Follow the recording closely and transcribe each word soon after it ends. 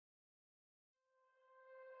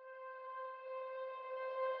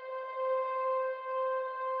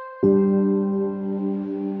The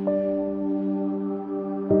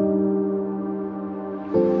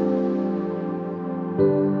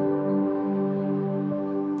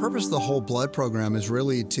purpose of the whole blood program is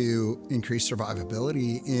really to increase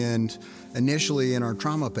survivability, and initially in our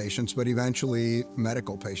trauma patients, but eventually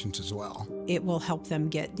medical patients as well. It will help them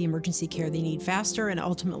get the emergency care they need faster, and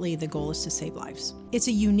ultimately the goal is to save lives. It's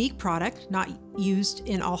a unique product, not used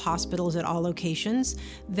in all hospitals at all locations,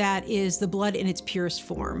 that is the blood in its purest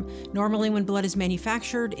form. Normally when blood is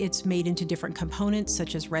manufactured, it's made into different components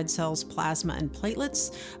such as red cells, plasma, and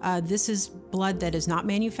platelets. This is blood that is not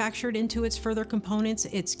manufactured into its further components.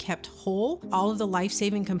 It's kept whole, all of the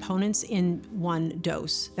life-saving components in one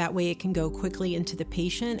dose. That way it can go quickly into the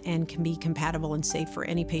patient and can be compatible and safe for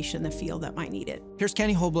any patient in the field that might need it. Pierce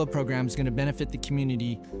County Whole Blood Program is going to benefit the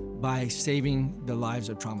community by saving the lives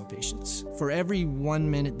of trauma patients. For every 1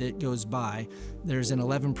 minute that goes by, there's an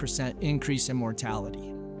 11% increase in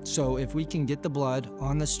mortality. So if we can get the blood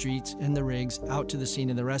on the streets and the rigs out to the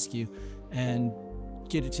scene of the rescue and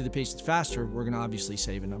get it to the patients faster, we're going to obviously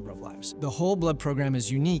save a number of lives. The whole blood program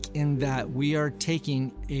is unique in that we are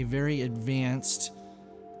taking a very advanced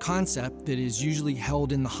concept that is usually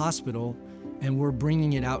held in the hospital, and we're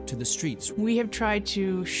bringing it out to the streets. We have tried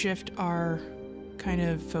to shift our kind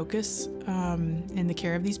of focus in the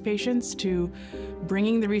care of these patients to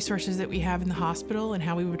bringing the resources that we have in the hospital and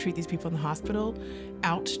how we would treat these people in the hospital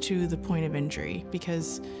out to the point of injury,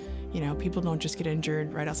 because people don't just get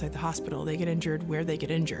injured right outside the hospital. They get injured where they get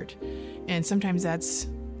injured. And sometimes that's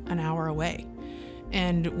an hour away.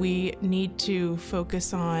 And we need to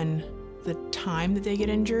focus on the time that they get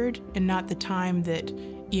injured and not the time that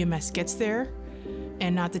EMS gets there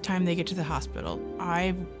and not the time they get to the hospital.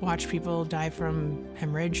 I've watched people die from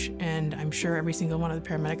hemorrhage, and I'm sure every single one of the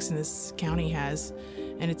paramedics in this county has.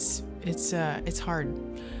 And it's hard,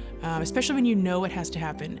 especially when you know it has to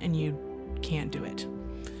happen and you can't do it.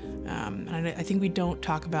 And I think we don't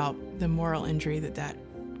talk about the moral injury that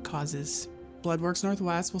causes. Bloodworks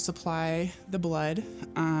Northwest will supply the blood,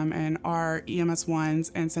 and our EMS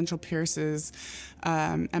 1s and Central Pierce's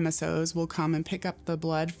MSOs will come and pick up the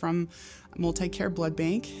blood from MultiCare blood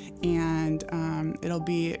bank, and it'll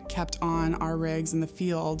be kept on our rigs in the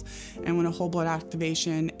field. And when a whole blood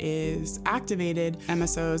activation is activated,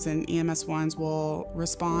 MSOs and EMS 1s will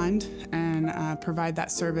respond and provide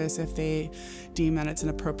that service if they deem that it's an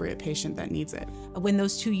appropriate patient that needs it. When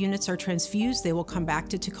those two units are transfused, they will come back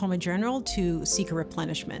to Tacoma General to seek a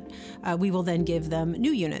replenishment. We will then give them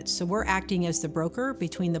new units. So we're acting as the broker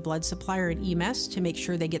between the blood supplier and EMS to make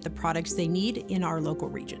sure they get the products they need in our local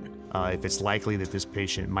region. If it's likely that this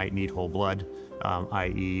patient might need whole blood,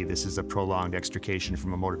 i.e. this is a prolonged extrication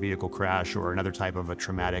from a motor vehicle crash or another type of a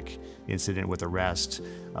traumatic incident with arrest,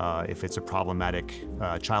 if it's a problematic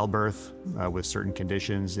childbirth with certain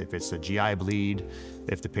conditions, if it's a GI bleed,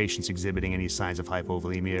 if the patient's exhibiting any signs of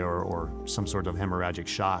hypovolemia or some sort of hemorrhagic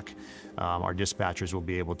shock, our dispatchers will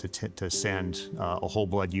be able to send a whole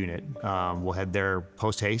blood unit. We'll head there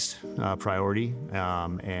post-haste priority,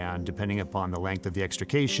 and depending upon the length of the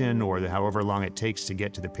extrication or however long it takes to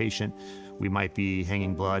get to the patient, we might be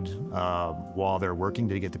hanging blood while they're working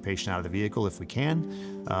to get the patient out of the vehicle if we can.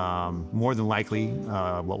 More than likely,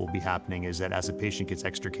 what will be happening is that as the patient gets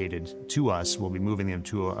extricated to us, we'll be moving them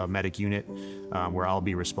to a medic unit where I'll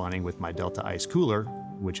be responding with my Delta Ice cooler,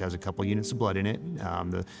 which has a couple units of blood in it.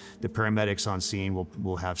 The paramedics on scene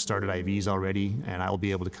will have started IVs already, and I'll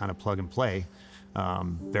be able to kind of plug and play.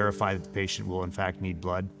 Verify that the patient will in fact need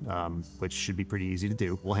blood, which should be pretty easy to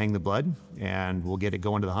do. We'll hang the blood and we'll get it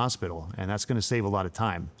going to the hospital, and that's going to save a lot of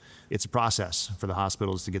time. It's a process for the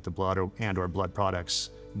hospitals to get the blood or blood products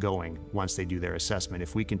going once they do their assessment.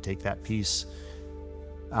 If we can take that piece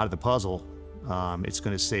out of the puzzle, it's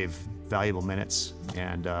going to save valuable minutes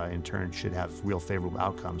and in turn should have real favorable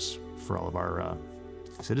outcomes for all of our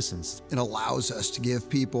citizens. It allows us to give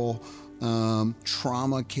people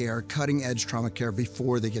trauma care, cutting-edge trauma care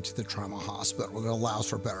before they get to the trauma hospital. It allows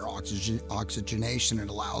for better oxygenation. It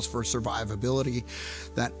allows for survivability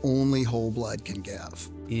that only whole blood can give.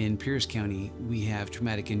 In Pierce County, we have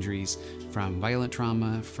traumatic injuries from violent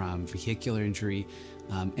trauma, from vehicular injury,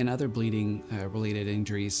 and other bleeding-related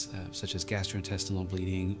injuries, such as gastrointestinal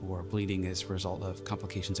bleeding or bleeding as a result of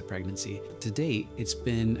complications of pregnancy. To date, it's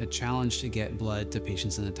been a challenge to get blood to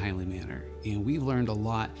patients in a timely manner, and we've learned a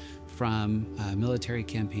lot from military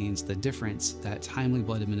campaigns, the difference that timely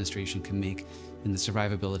blood administration can make in the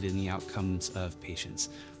survivability and the outcomes of patients.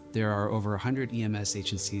 There are over 100 EMS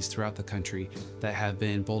agencies throughout the country that have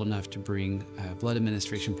been bold enough to bring blood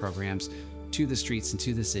administration programs to the streets and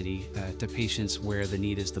to the city, to patients where the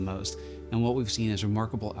need is the most. And what we've seen is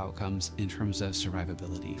remarkable outcomes in terms of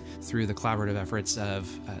survivability. Through the collaborative efforts of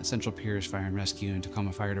Central Pierce Fire and Rescue and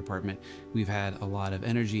Tacoma Fire Department, we've had a lot of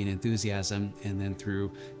energy and enthusiasm, and then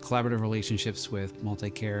through collaborative relationships with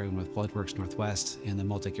MultiCare and with Bloodworks Northwest and the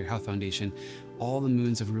MultiCare Health Foundation, all the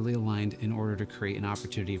moons have really aligned in order to create an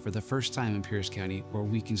opportunity for the first time in Pierce County where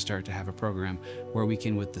we can start to have a program where we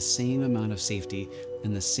can, with the same amount of safety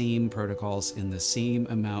and the same protocols and the same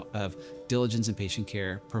amount of diligence in patient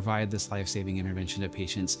care, provide this life-saving intervention to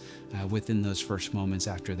patients within those first moments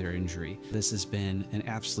after their injury. This has been an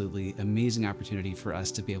absolutely amazing opportunity for us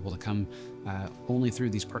to be able to come only through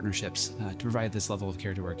these partnerships to provide this level of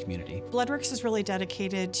care to our community. Bloodworks is really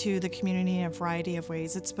dedicated to the community in a variety of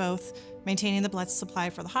ways. It's both maintaining the blood supply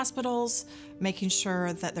for the hospitals, making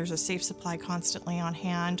sure that there's a safe supply constantly on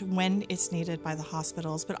hand when it's needed by the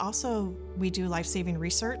hospitals, but also we do life-saving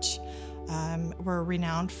research. We're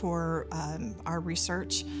renowned for our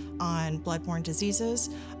research on bloodborne diseases.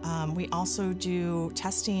 We also do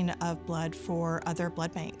testing of blood for other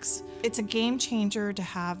blood banks. It's a game changer to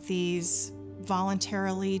have these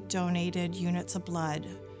voluntarily donated units of blood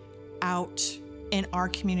out in our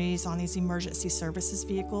communities on these emergency services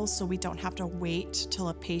vehicles, so we don't have to wait till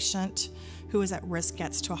a patient who is at risk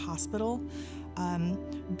gets to a hospital.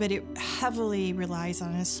 But it heavily relies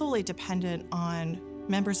on and is solely dependent on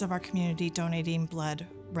members of our community donating blood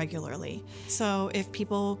regularly. So if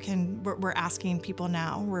people can, we're asking people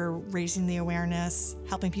now, we're raising the awareness,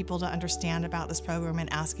 helping people to understand about this program and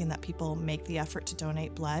asking that people make the effort to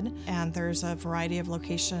donate blood. And there's a variety of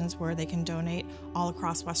locations where they can donate all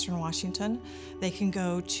across Western Washington. They can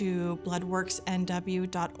go to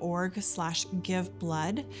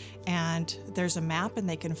bloodworksnw.org/giveblood, and there's a map and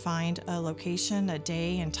they can find a location, a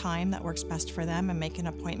day and time that works best for them and make an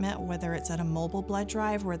appointment, whether it's at a mobile blood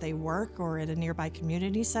drive where they work or at a nearby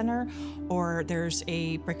community center, or there's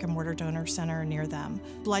a brick and mortar donor center near them.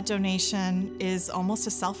 Blood donation is almost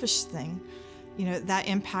a selfish thing. You know, that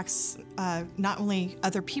impacts not only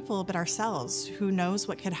other people, but ourselves. Who knows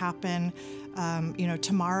what could happen, you know,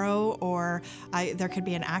 tomorrow, or there could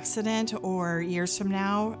be an accident, or years from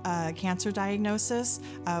now, cancer diagnosis.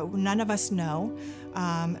 None of us know.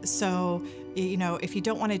 So, you know, if you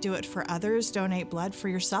don't want to do it for others, donate blood for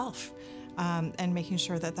yourself. And making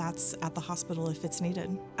sure that that's at the hospital if it's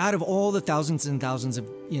needed. Out of all the thousands and thousands of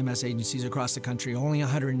EMS agencies across the country, only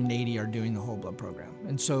 180 are doing the whole blood program.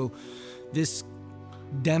 And so this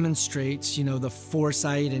demonstrates, you know, the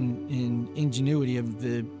foresight and ingenuity of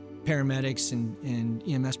the paramedics and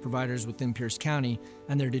EMS providers within Pierce County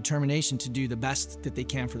and their determination to do the best that they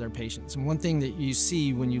can for their patients. And one thing that you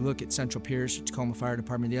see when you look at Central Pierce, Tacoma Fire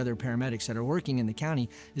Department, the other paramedics that are working in the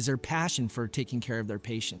county, is their passion for taking care of their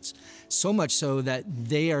patients. So much so that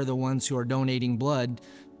they are the ones who are donating blood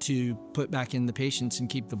to put back in the patients and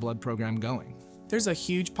keep the blood program going. There's a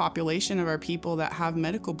huge population of our people that have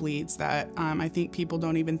medical bleeds that I think people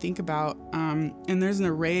don't even think about. And there's an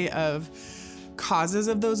array of causes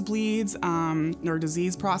of those bleeds or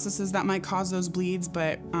disease processes that might cause those bleeds.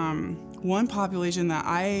 But one population that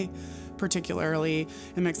I particularly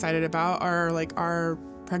am excited about are like our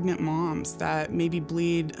pregnant moms that maybe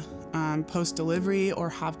bleed post-delivery or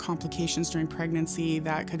have complications during pregnancy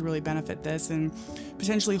that could really benefit this, and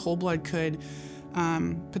potentially whole blood could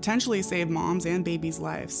potentially save moms and babies'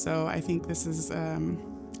 lives. So I think this is,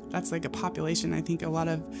 that's like a population I think a lot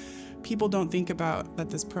of people don't think about that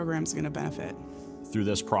this program is going to benefit. Through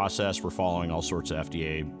this process, we're following all sorts of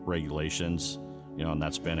FDA regulations, you know, and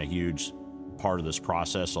that's been a huge part of this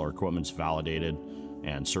process. All our equipment's validated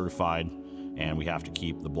and certified, and we have to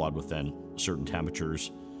keep the blood within certain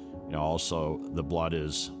temperatures. You know, also the blood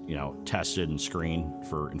is, you know, tested and screened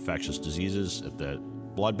for infectious diseases at the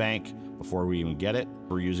blood bank before we even get it.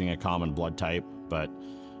 We're using a common blood type, but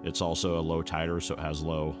it's also a low titer, so it has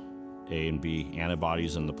low A and B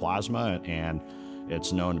antibodies in the plasma, and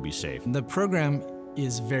it's known to be safe. The program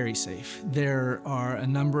is very safe. There are a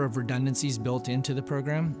number of redundancies built into the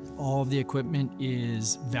program. All of the equipment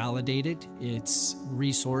is validated. It's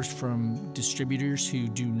resourced from distributors who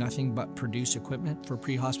do nothing but produce equipment for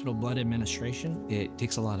pre-hospital blood administration. It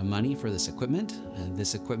takes a lot of money for this equipment, and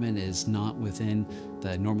this equipment is not within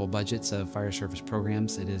the normal budgets of fire service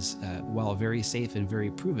programs. It is, while very safe and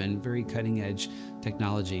very proven, very cutting-edge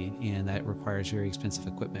technology, and that requires very expensive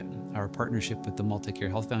equipment. Our partnership with the MultiCare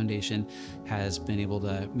Health Foundation has been able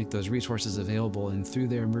to make those resources available, and through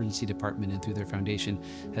their emergency department and through their foundation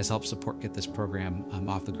has helped support get this program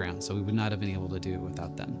off the ground. So we would not have been able to do it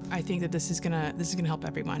without them. I think that this is gonna help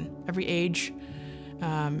everyone, every age,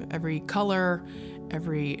 every color,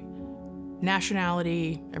 every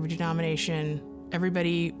nationality, every denomination,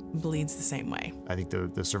 everybody bleeds the same way. I think the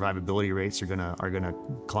survivability rates are gonna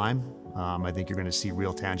climb. I think you're gonna see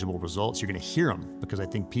real tangible results. You're gonna hear them, because I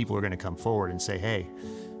think people are gonna come forward and say, hey,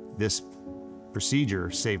 this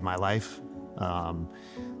procedure saved my life.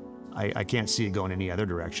 I can't see it going any other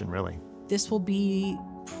direction, really. This will be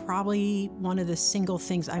probably one of the single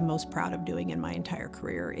things I'm most proud of doing in my entire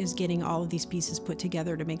career, is getting all of these pieces put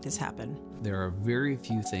together to make this happen. There are very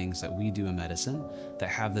few things that we do in medicine that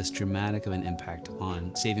have this dramatic of an impact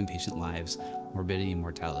on saving patient lives, morbidity, and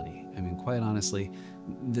mortality. I mean, quite honestly,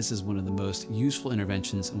 this is one of the most useful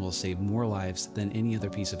interventions and will save more lives than any other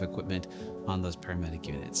piece of equipment on those paramedic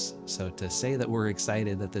units. So to say that we're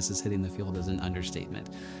excited that this is hitting the field is an understatement.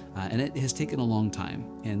 And it has taken a long time.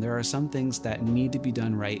 And there are some things that need to be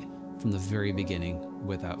done right from the very beginning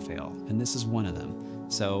without fail. And this is one of them.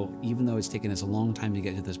 So even though it's taken us a long time to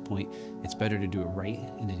get to this point, it's better to do it right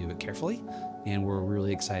and to do it carefully. And we're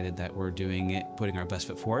really excited that we're doing it, putting our best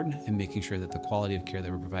foot forward and making sure that the quality of care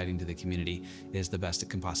that we're providing to the community is the best it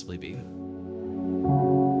can possibly be.